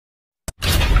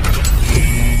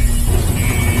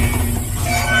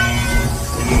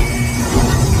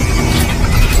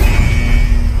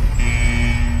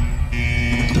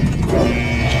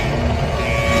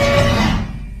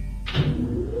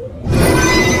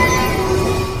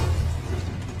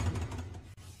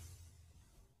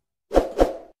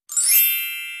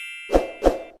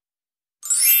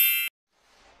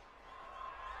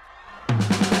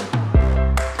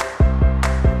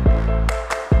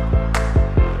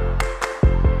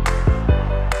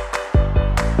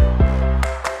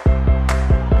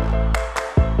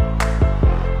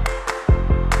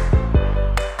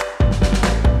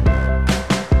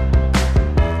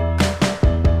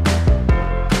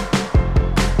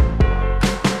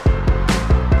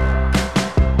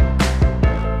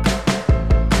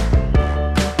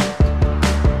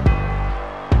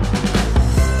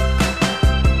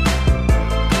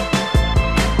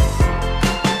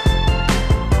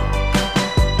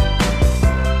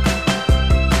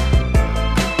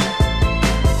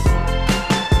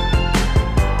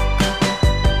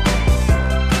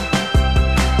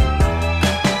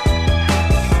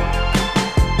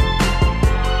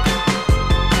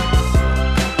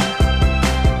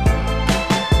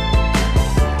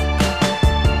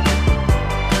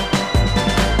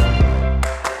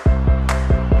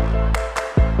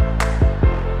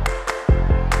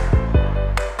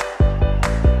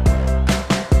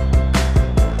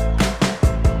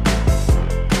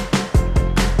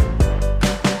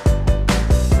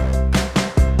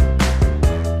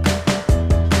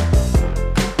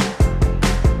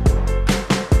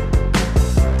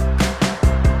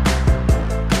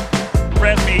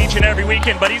me each and every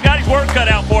weekend, but he's got his work cut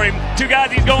out for him. Two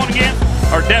guys he's going against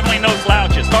are definitely no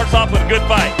slouches. Starts off with a good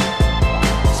fight.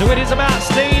 So it is about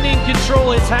staying in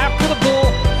control. It's half for the bull,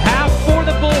 half for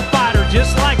the bullfighter,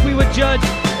 just like we would judge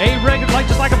a regular,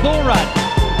 just like a bull ride.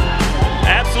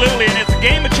 Absolutely, and it's a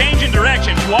game of changing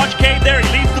directions. You watch Cade there, he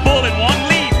leads the bull in one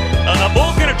lead. A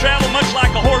bull's going to travel much like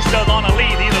a horse does on a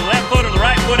lead, either the left foot or the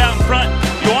right foot out in front.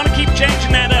 You want to keep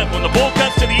changing that up. When the bull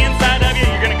cuts to the inside of you,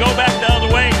 you're going to go back the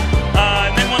other way.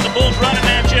 And then when the bull's running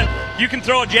at you, you can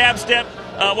throw a jab step,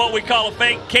 what we call a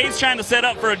fake. Cade's trying to set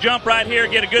up for a jump right here,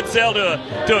 get a good sell to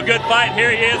a good fight. Here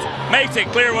he is, makes it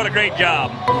clear. What a great job.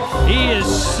 He is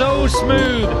so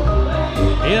smooth.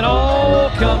 It all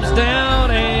comes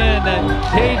down, and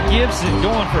Cade Gibson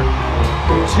going for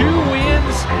 2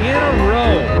 wins in a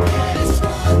row.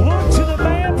 Look to the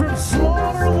man from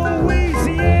Slaughter,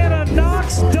 Louisiana,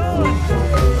 Knox Dunn,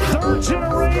 3rd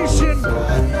generation.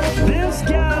 This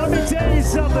guy, let me tell you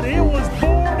something, it was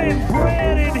born and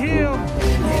bred in him.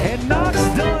 And Knox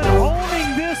Dunn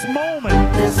owning this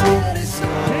moment,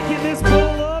 picking this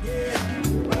bull up.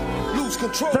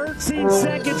 13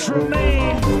 seconds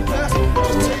remain.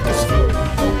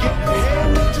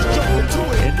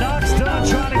 And Knox Dunn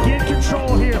trying to get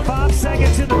control here. 5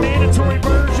 seconds in the mandatory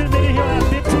version. Then he'll have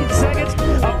 15 seconds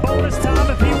of bonus time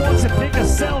if he wants to pick a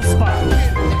sell spot.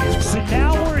 So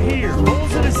now we're here.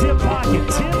 Bull's in his hip pocket.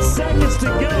 10 seconds to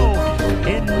go.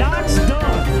 And Knox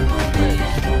Dunn,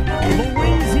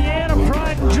 Louisiana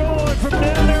pride and joy from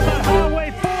down there by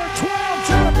Highway 412,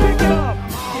 trying to pick it up.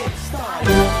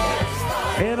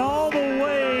 And all the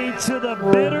way to the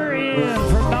bitter end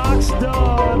for Knox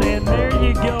Dunn. And there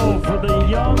you go for the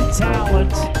young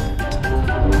talent.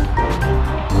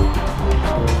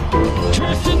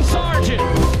 Tristan Sargent,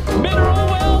 Mineral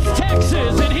Wells,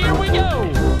 Texas, and here we go.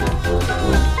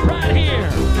 Right here.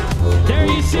 There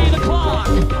you see the clock.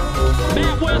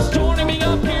 Matt West joining me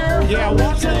up here. Yeah,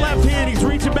 watch that left hand. He's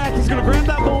reaching back. He's going to grab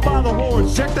that bull by the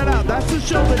horns. Check that out. That's to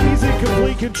show that he's in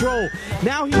complete control.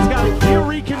 Now he's got to get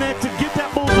reconnected, get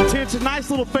that bull's attention. Nice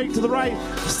little fake to the right.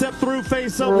 Step through,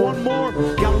 face up, one more.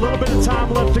 Got a little bit of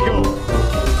time left to go.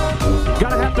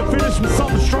 Gotta have to finish with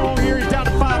something strong here. He's down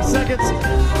to 5 seconds.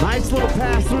 Nice little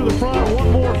pass through the front.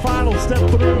 One more final step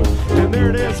through. And there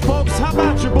it is. Folks, how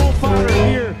about your bullfighter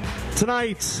here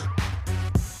tonight?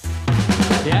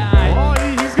 Yeah. Oh,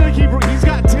 he's gonna keep, he's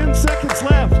got 10 seconds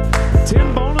left.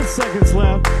 10 bonus seconds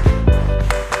left.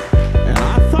 And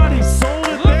I thought he sold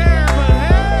it there, but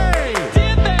hey!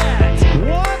 Did that!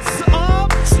 What's up,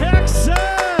 Texas?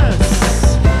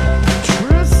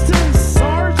 Tristan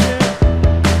Sargent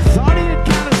thought he had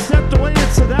kind of stepped away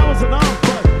and said that was enough,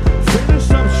 but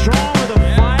finished up strong with the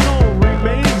final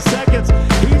remaining seconds.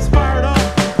 He's fired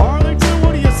up. Arlington,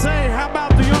 what do you say? How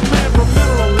about the young man from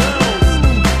Mineral Wells?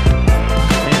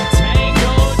 And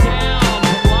Tango down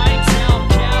from Lighttown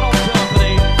Cattle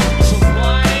Company,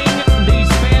 supplying these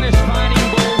Spanish fighting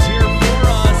bulls here for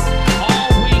us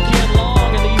all weekend long.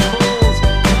 And these bulls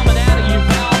coming out of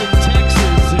Uvalde,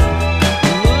 Texas.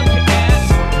 And look at that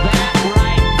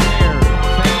right there.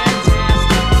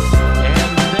 Fantastic.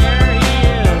 And there he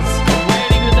is,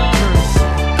 awaiting the numbers.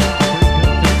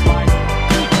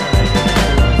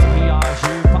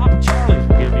 Papa Charlie's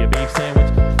will give you a beef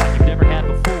sandwich like you've never had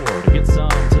before. To get some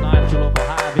tonight at your local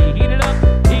Hy-Vee. Heat it up.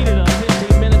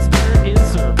 15 minutes, dinner is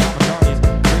served. Papa Charlie's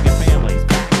bringing families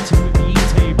back to the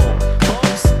table.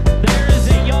 Folks, there is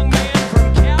a young man from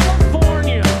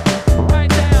California right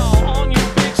now on your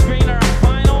big screen, our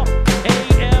final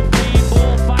AFB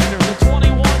bullfighter, the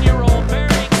 21-year-old,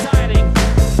 very exciting,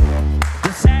 the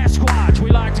Sasquatch, we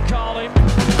like to call him.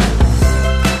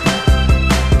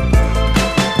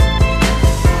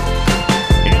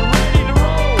 And ready to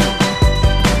roll.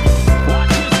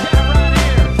 Watch this guy right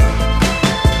here.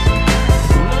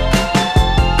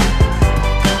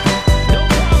 No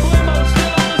problemo,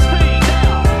 still on his feet.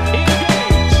 Now,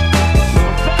 engage.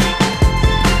 Little fake.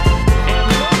 And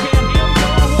look at him go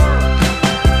to work.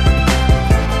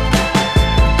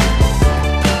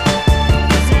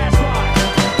 The Sasquatch.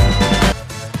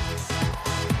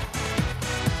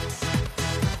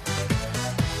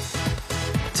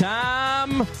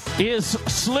 Time is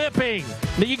slipping.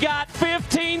 You got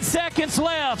 15 seconds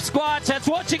left, Squatch. That's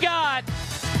what you got.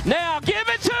 Now give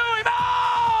it to him.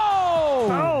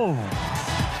 Oh!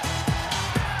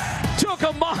 Took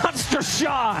a monster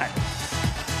shot.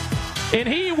 And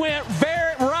he went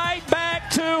right back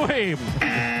to him.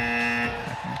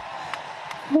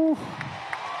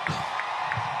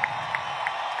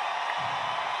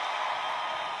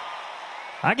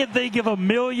 I can think of a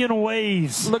million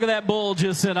ways. Look at that bull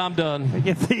just said, I'm done. I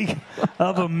can think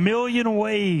of a million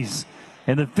ways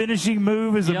And the finishing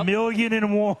move is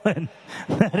 $1,000,001.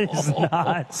 That is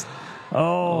nuts.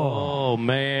 Oh,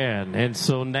 man. And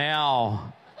so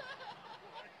now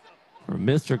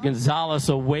Mr. Gonzalez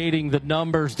awaiting the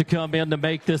numbers to come in to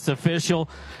make this official.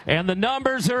 And the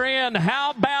numbers are in.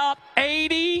 How about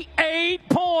 88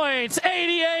 points?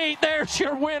 88. There's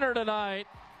your winner tonight.